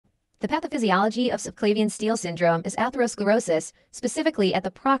The pathophysiology of subclavian steal syndrome is atherosclerosis, specifically at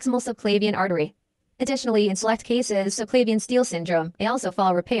the proximal subclavian artery. Additionally, in select cases, subclavian steal syndrome may also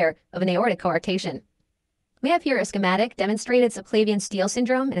follow repair of an aortic coarctation. We have here a schematic demonstrated subclavian steal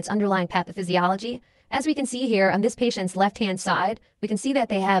syndrome and its underlying pathophysiology. As we can see here on this patient's left-hand side, we can see that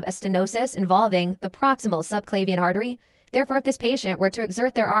they have a stenosis involving the proximal subclavian artery. Therefore, if this patient were to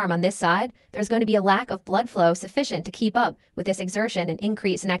exert their arm on this side, there's going to be a lack of blood flow sufficient to keep up with this exertion and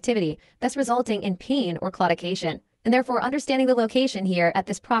increase in activity, thus resulting in pain or claudication. And therefore, understanding the location here at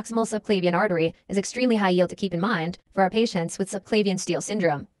this proximal subclavian artery is extremely high yield to keep in mind for our patients with subclavian steal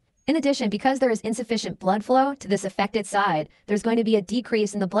syndrome. In addition, because there is insufficient blood flow to this affected side, there's going to be a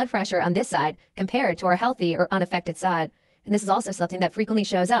decrease in the blood pressure on this side compared to our healthy or unaffected side. And this is also something that frequently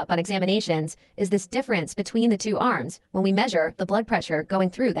shows up on examinations, is this difference between the two arms when we measure the blood pressure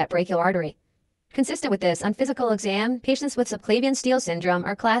going through that brachial artery. Consistent with this, on physical exam, patients with subclavian steal syndrome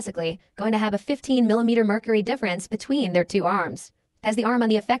are classically going to have a 15 millimeter mercury difference between their two arms, as the arm on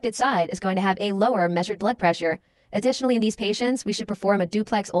the affected side is going to have a lower measured blood pressure. Additionally, in these patients, we should perform a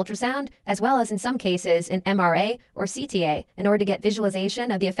duplex ultrasound, as well as in some cases an MRA or CTA, in order to get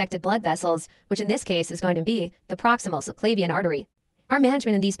visualization of the affected blood vessels, which in this case is going to be the proximal subclavian artery. Our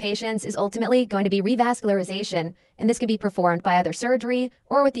management in these patients is ultimately going to be revascularization, and this can be performed by either surgery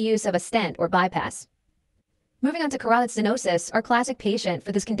or with the use of a stent or bypass. Moving on to carotid stenosis, our classic patient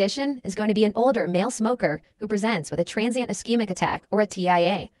for this condition is going to be an older male smoker who presents with a transient ischemic attack or a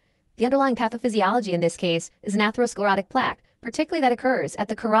TIA. The underlying pathophysiology in this case is an atherosclerotic plaque, particularly that occurs at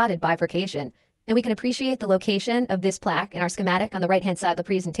the carotid bifurcation, and we can appreciate the location of this plaque in our schematic on the right-hand side of the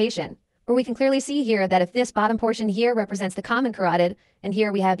presentation, where we can clearly see here that if this bottom portion here represents the common carotid, and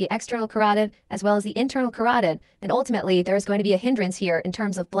here we have the external carotid as well as the internal carotid, then ultimately there is going to be a hindrance here in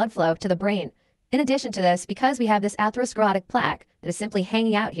terms of blood flow to the brain. In addition to this, because we have this atherosclerotic plaque that is simply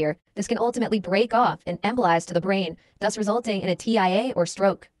hanging out here, this can ultimately break off and embolize to the brain, thus resulting in a TIA or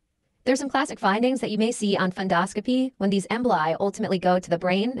stroke. There's some classic findings that you may see on fundoscopy when these emboli ultimately go to the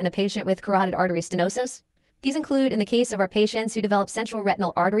brain in a patient with carotid artery stenosis. These include, in the case of our patients who develop central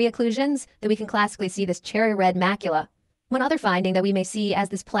retinal artery occlusions, that we can classically see this cherry red macula. One other finding that we may see as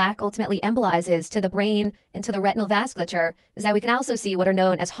this plaque ultimately embolizes to the brain and to the retinal vasculature is that we can also see what are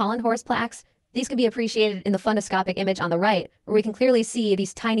known as Hollenhorst plaques. These can be appreciated in the fundoscopic image on the right, where we can clearly see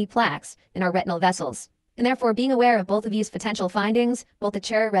these tiny plaques in our retinal vessels. And therefore, being aware of both of these potential findings, both the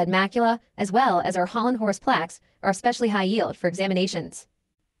cherry red macula as well as our Hollenhorst plaques, are especially high yield for examinations.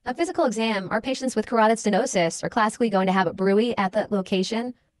 On physical exam, our patients with carotid stenosis are classically going to have a bruit at the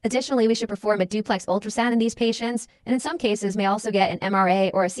location. Additionally, we should perform a duplex ultrasound in these patients, and in some cases may also get an MRA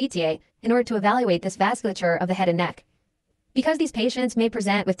or a CTA in order to evaluate this vasculature of the head and neck. Because these patients may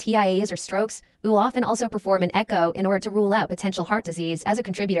present with TIAs or strokes, we will often also perform an echo in order to rule out potential heart disease as a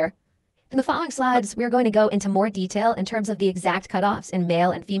contributor. In the following slides, we are going to go into more detail in terms of the exact cutoffs in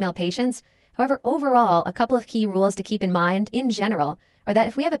male and female patients. However, overall, a couple of key rules to keep in mind in general are that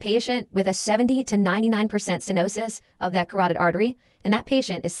if we have a patient with a 70 to 99% stenosis of that carotid artery, and that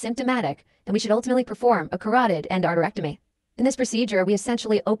patient is symptomatic, then we should ultimately perform a carotid endarterectomy. In this procedure, we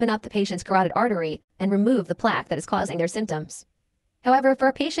essentially open up the patient's carotid artery and remove the plaque that is causing their symptoms. However,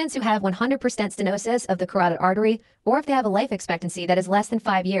 for patients who have 100% stenosis of the carotid artery, or if they have a life expectancy that is less than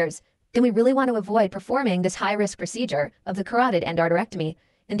 5 years, then we really want to avoid performing this high-risk procedure of the carotid endarterectomy.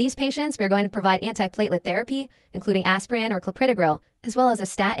 In these patients, we are going to provide antiplatelet therapy, including aspirin or clopidogrel, as well as a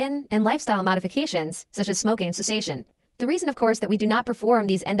statin and lifestyle modifications, such as smoking cessation. The reason, of course, that we do not perform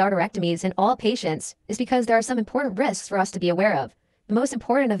these endarterectomies in all patients is because there are some important risks for us to be aware of. The most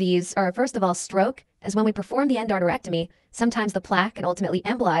important of these are, first of all, stroke, as when we perform the endarterectomy, sometimes the plaque can ultimately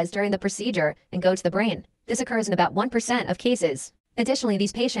embolize during the procedure and go to the brain. This occurs in about 1% of cases. Additionally,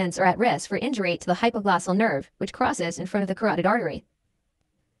 these patients are at risk for injury to the hypoglossal nerve, which crosses in front of the carotid artery.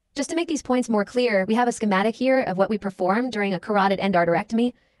 Just to make these points more clear, we have a schematic here of what we perform during a carotid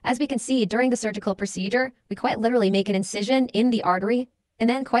endarterectomy. As we can see, during the surgical procedure, we quite literally make an incision in the artery, and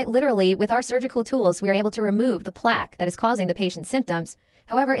then quite literally, with our surgical tools, we are able to remove the plaque that is causing the patient's symptoms.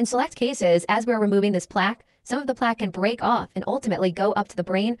 However, in select cases, as we are removing this plaque, some of the plaque can break off and ultimately go up to the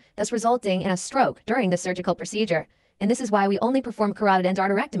brain, thus resulting in a stroke during the surgical procedure. And this is why we only perform carotid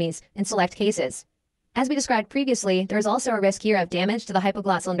endarterectomies in select cases. As we described previously, there is also a risk here of damage to the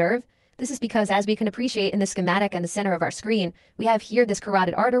hypoglossal nerve. This is because, as we can appreciate in the schematic on the center of our screen, we have here this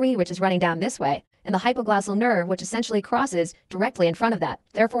carotid artery, which is running down this way, and the hypoglossal nerve, which essentially crosses directly in front of that.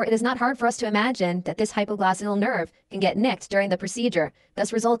 Therefore, it is not hard for us to imagine that this hypoglossal nerve can get nicked during the procedure,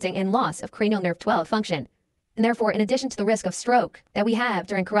 thus resulting in loss of cranial nerve 12 function. And therefore, in addition to the risk of stroke that we have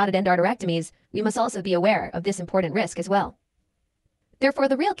during carotid endarterectomies, we must also be aware of this important risk as well. Therefore,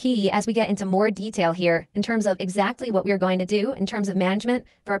 the real key as we get into more detail here in terms of exactly what we are going to do in terms of management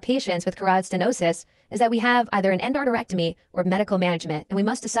for our patients with carotid stenosis is that we have either an endarterectomy or medical management, and we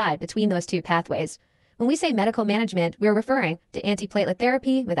must decide between those two pathways. When we say medical management, we are referring to antiplatelet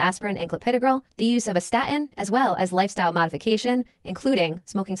therapy with aspirin and clopidogrel, the use of a statin, as well as lifestyle modification, including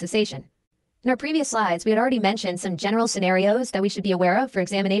smoking cessation. In our previous slides, we had already mentioned some general scenarios that we should be aware of for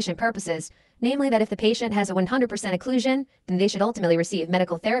examination purposes, namely that if the patient has a 100% occlusion, then they should ultimately receive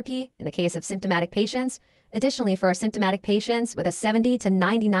medical therapy in the case of symptomatic patients. Additionally, for our symptomatic patients with a 70 to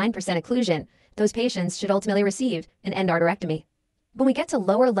 99% occlusion, those patients should ultimately receive an endarterectomy. When we get to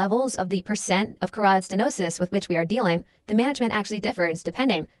lower levels of the percent of carotid stenosis with which we are dealing, the management actually differs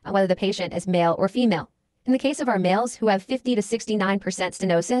depending on whether the patient is male or female. In the case of our males who have 50 to 69%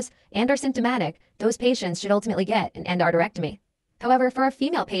 stenosis and are symptomatic, those patients should ultimately get an endarterectomy. However, for our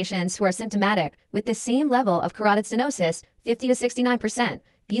female patients who are symptomatic with the same level of carotid stenosis, 50 to 69%,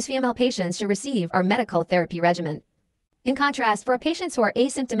 these female patients should receive our medical therapy regimen. In contrast, for our patients who are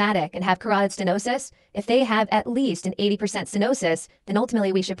asymptomatic and have carotid stenosis, if they have at least an 80% stenosis, then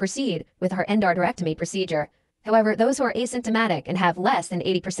ultimately we should proceed with our endarterectomy procedure. However, those who are asymptomatic and have less than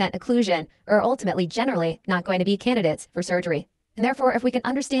 80% occlusion are ultimately generally not going to be candidates for surgery. And therefore, if we can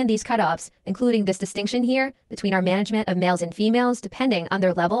understand these cutoffs, including this distinction here between our management of males and females depending on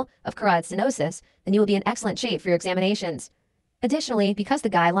their level of carotid stenosis, then you will be in excellent shape for your examinations. Additionally, because the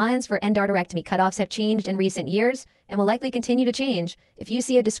guidelines for endarterectomy cutoffs have changed in recent years and will likely continue to change, if you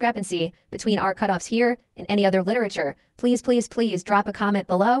see a discrepancy between our cutoffs here and any other literature, please drop a comment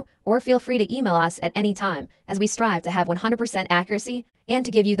below or feel free to email us at any time as we strive to have 100% accuracy and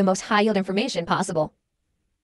to give you the most high-yield information possible.